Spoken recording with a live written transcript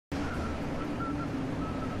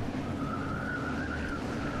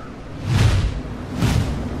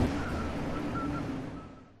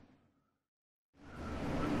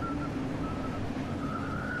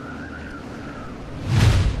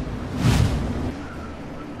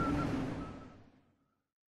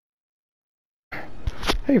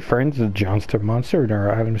Hey friends, it's JackalsIII Monster in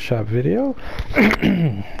our item shop video.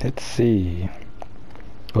 Let's see.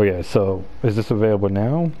 Oh yeah, so is this available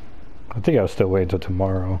now? I think I'll still wait until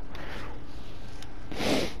tomorrow.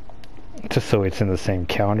 Just so it's in the same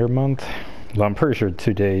calendar month. Well, I'm pretty sure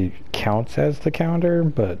today counts as the calendar,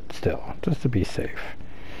 but still, just to be safe.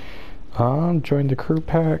 Join the crew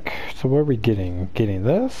pack. So what are we getting? Getting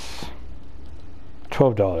this?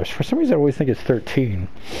 $12. For some reason I always think it's 13.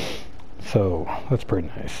 So that's pretty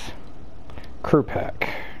nice. Crew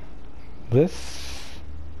pack. This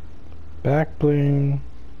back bling.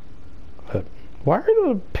 Why are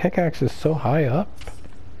the pickaxes so high up?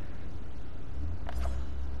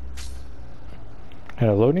 And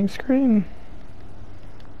a loading screen?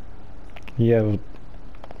 You have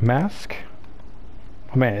mask?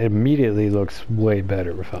 Oh man, it immediately looks way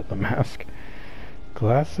better without the mask.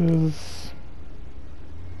 Glasses.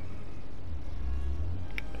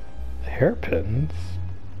 Hairpins.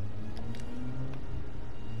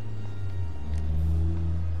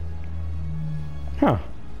 Huh.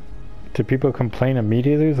 Do people complain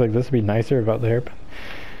immediately? It's like, this would be nicer about the hairpin.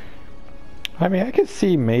 I mean, I could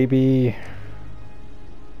see maybe...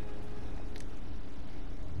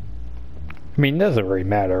 I mean, it doesn't really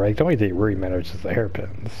matter, right? The only thing that really matters is the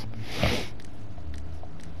hairpins.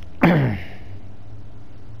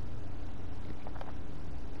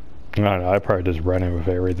 I don't know, I probably just run in with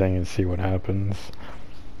everything and see what happens.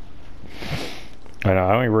 I know,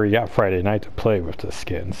 I only really got Friday night to play with the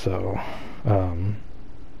skin, so... Oh,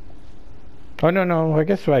 no, I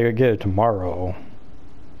guess if I could get it tomorrow,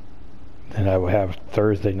 then I would have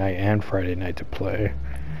Thursday night and Friday night to play.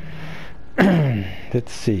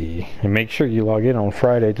 Let's see. And make sure you log in on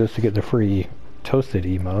Friday just to get the free toasted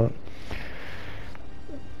emote.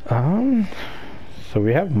 So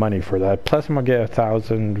we have money for that. Plus I'm gonna get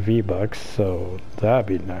 1,000 V-Bucks, so that'd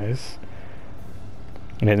be nice.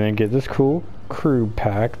 And then get this cool crew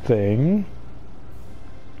pack thing.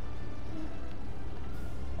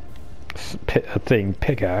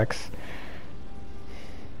 Pickaxe.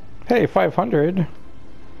 Hey, 500.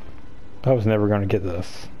 I was never gonna get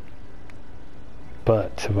this.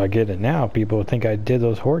 But if I get it now, people would think I did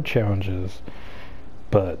those horde challenges.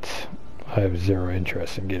 But I have zero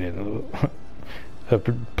interest in getting of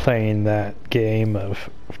playing that game of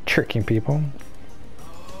tricking people.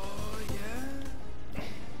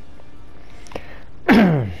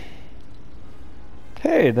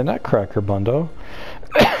 Hey, the Nutcracker bundle.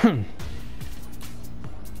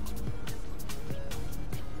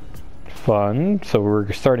 Fun. So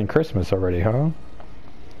we're starting Christmas already, huh?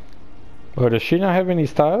 Oh, does she not have any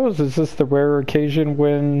styles? Is this the rare occasion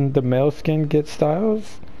when the male skin gets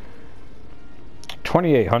styles?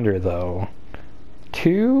 2,800 though.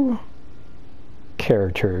 2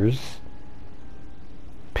 characters.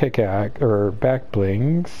 Pickaxe or back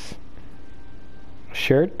blings.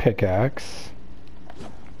 Shared pickaxe.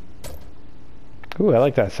 Ooh, I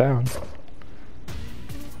like that sound.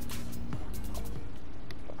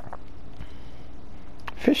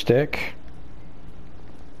 Fish stick.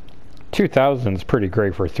 2,000 is pretty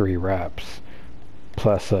great for 3 wraps.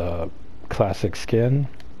 Plus a classic skin.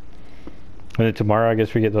 And then tomorrow I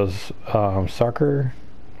guess we get those soccer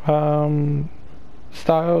styles.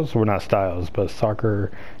 Well, not styles, but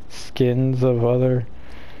soccer skins of other.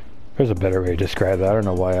 There's a better way to describe that. I don't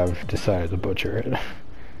know why I've decided to butcher it.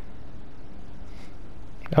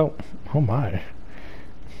 Oh my.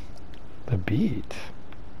 The beat.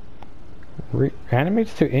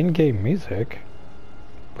 Animates to in-game music.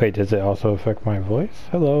 Wait, does it also affect my voice?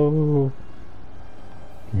 Hello?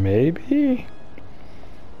 Maybe?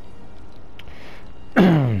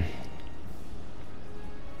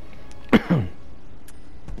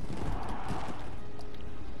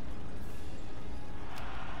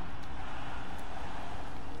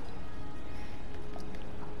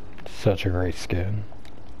 Such a great skin.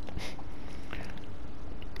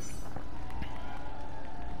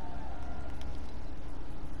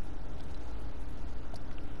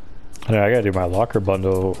 Yeah, I gotta do my locker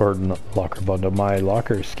bundle, or locker bundle, my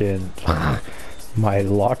locker skin, my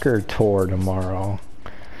locker tour tomorrow.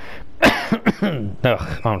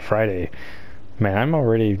 Ugh, on Friday. Man, I'm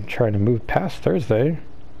already trying to move past Thursday.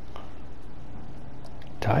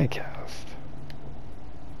 Diecast.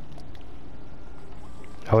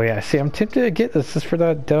 Oh yeah, see, I'm tempted to get this just for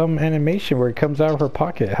that dumb animation where it comes out of her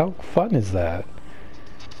pocket. How fun is that?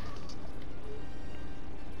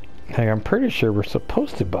 Hey, I'm pretty sure we're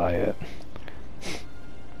supposed to buy it.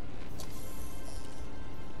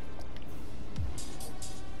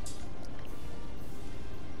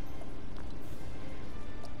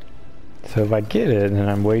 So if I get it and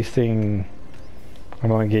I'm wasting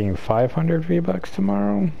I'm only getting 500 V-Bucks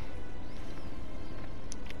tomorrow.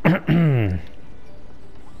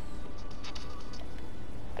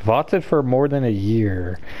 Vaulted for more than a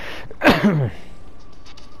year. I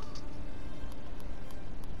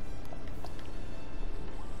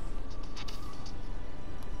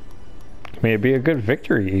mean, it'd be a good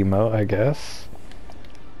victory emote, I guess.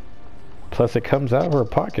 Plus it comes out of her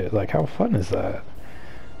pocket. Like, how fun is that?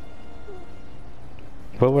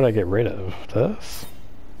 What would I get rid of? This?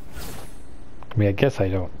 I mean, I guess I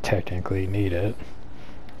don't technically need it.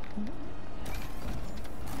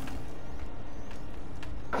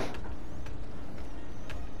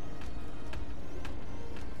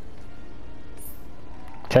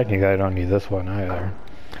 Technically, I don't need this one either.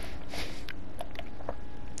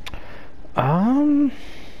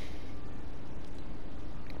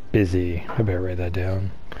 Busy. I better write that down.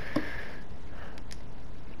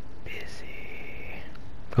 Busy.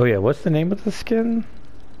 Oh yeah, what's the name of the skin?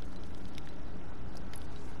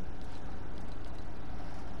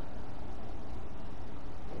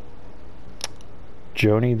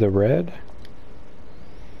 Joni the Red?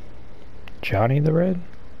 Johnny the Red?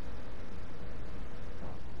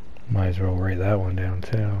 Might as well write that one down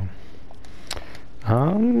too.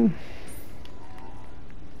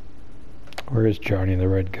 Where is Johnny the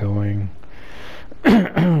Red going?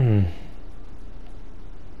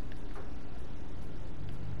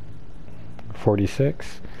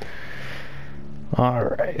 46.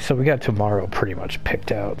 Alright, so we got tomorrow pretty much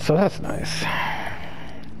picked out, so that's nice.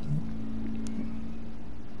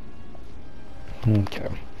 Okay.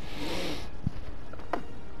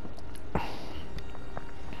 I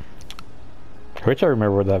wish I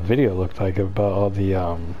remember what that video looked like about all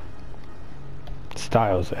the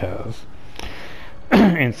styles it has.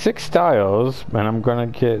 In 6 styles, and I'm gonna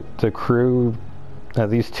get the crew at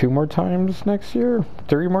least 2 more times next year,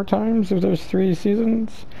 3 more times if there's 3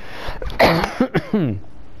 seasons.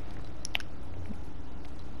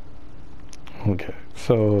 Okay,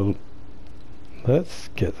 so let's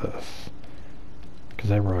get this,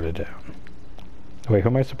 because I wrote it down. Wait, who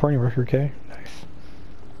am I supporting? Ricker K? Nice.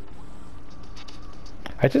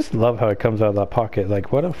 I just love how it comes out of that pocket.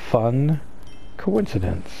 Like, what a fun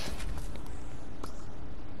coincidence.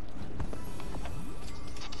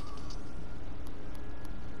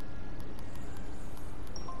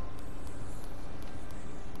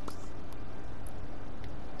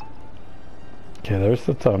 Okay, there's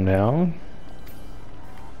the thumbnail.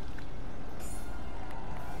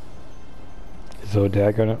 Is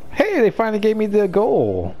Odad gonna... Hey, they finally gave me the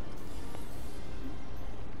goal!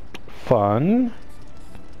 Fun.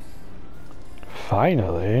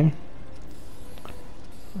 Finally.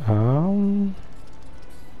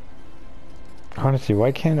 Honestly,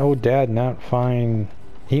 why can't Odad not find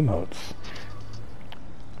emotes?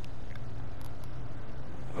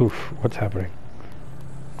 Oof, what's happening?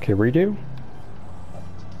 Okay, redo?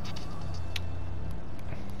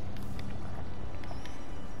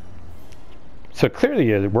 So clearly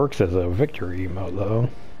it works as a victory emote though.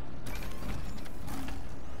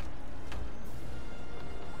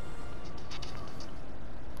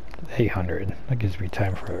 $800. That gives me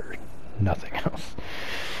time for nothing else.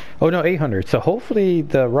 Oh no, 800. So hopefully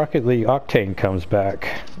the Rocket League Octane comes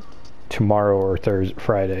back tomorrow or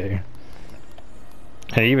Friday.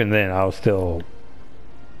 And even then I'll still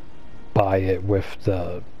buy it with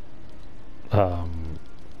the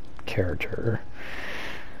character.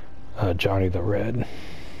 Johnny the Red.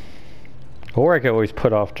 Or I could always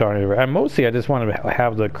put off Johnny the Red. And mostly I just want to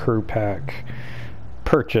have the crew pack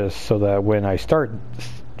purchased so that when I start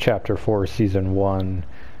Chapter 4 Season 1,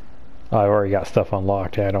 I already got stuff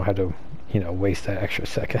unlocked and I don't have to, you know, waste that extra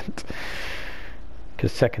second.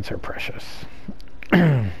 Because seconds are precious.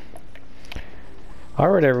 Alright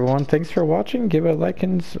everyone, thanks for watching. Give it a like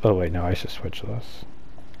and... Oh wait, no, I should switch this.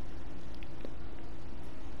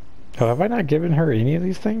 Oh, have I not given her any of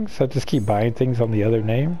these things? I just keep buying things on the other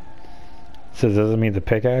name? So does that mean the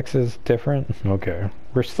pickaxe is different? Okay.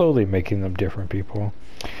 We're slowly making them different people.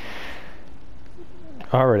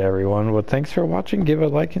 Alright everyone, well thanks for watching. Give a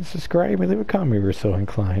like and subscribe and leave a comment if you're so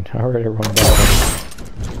inclined. Alright everyone, bye.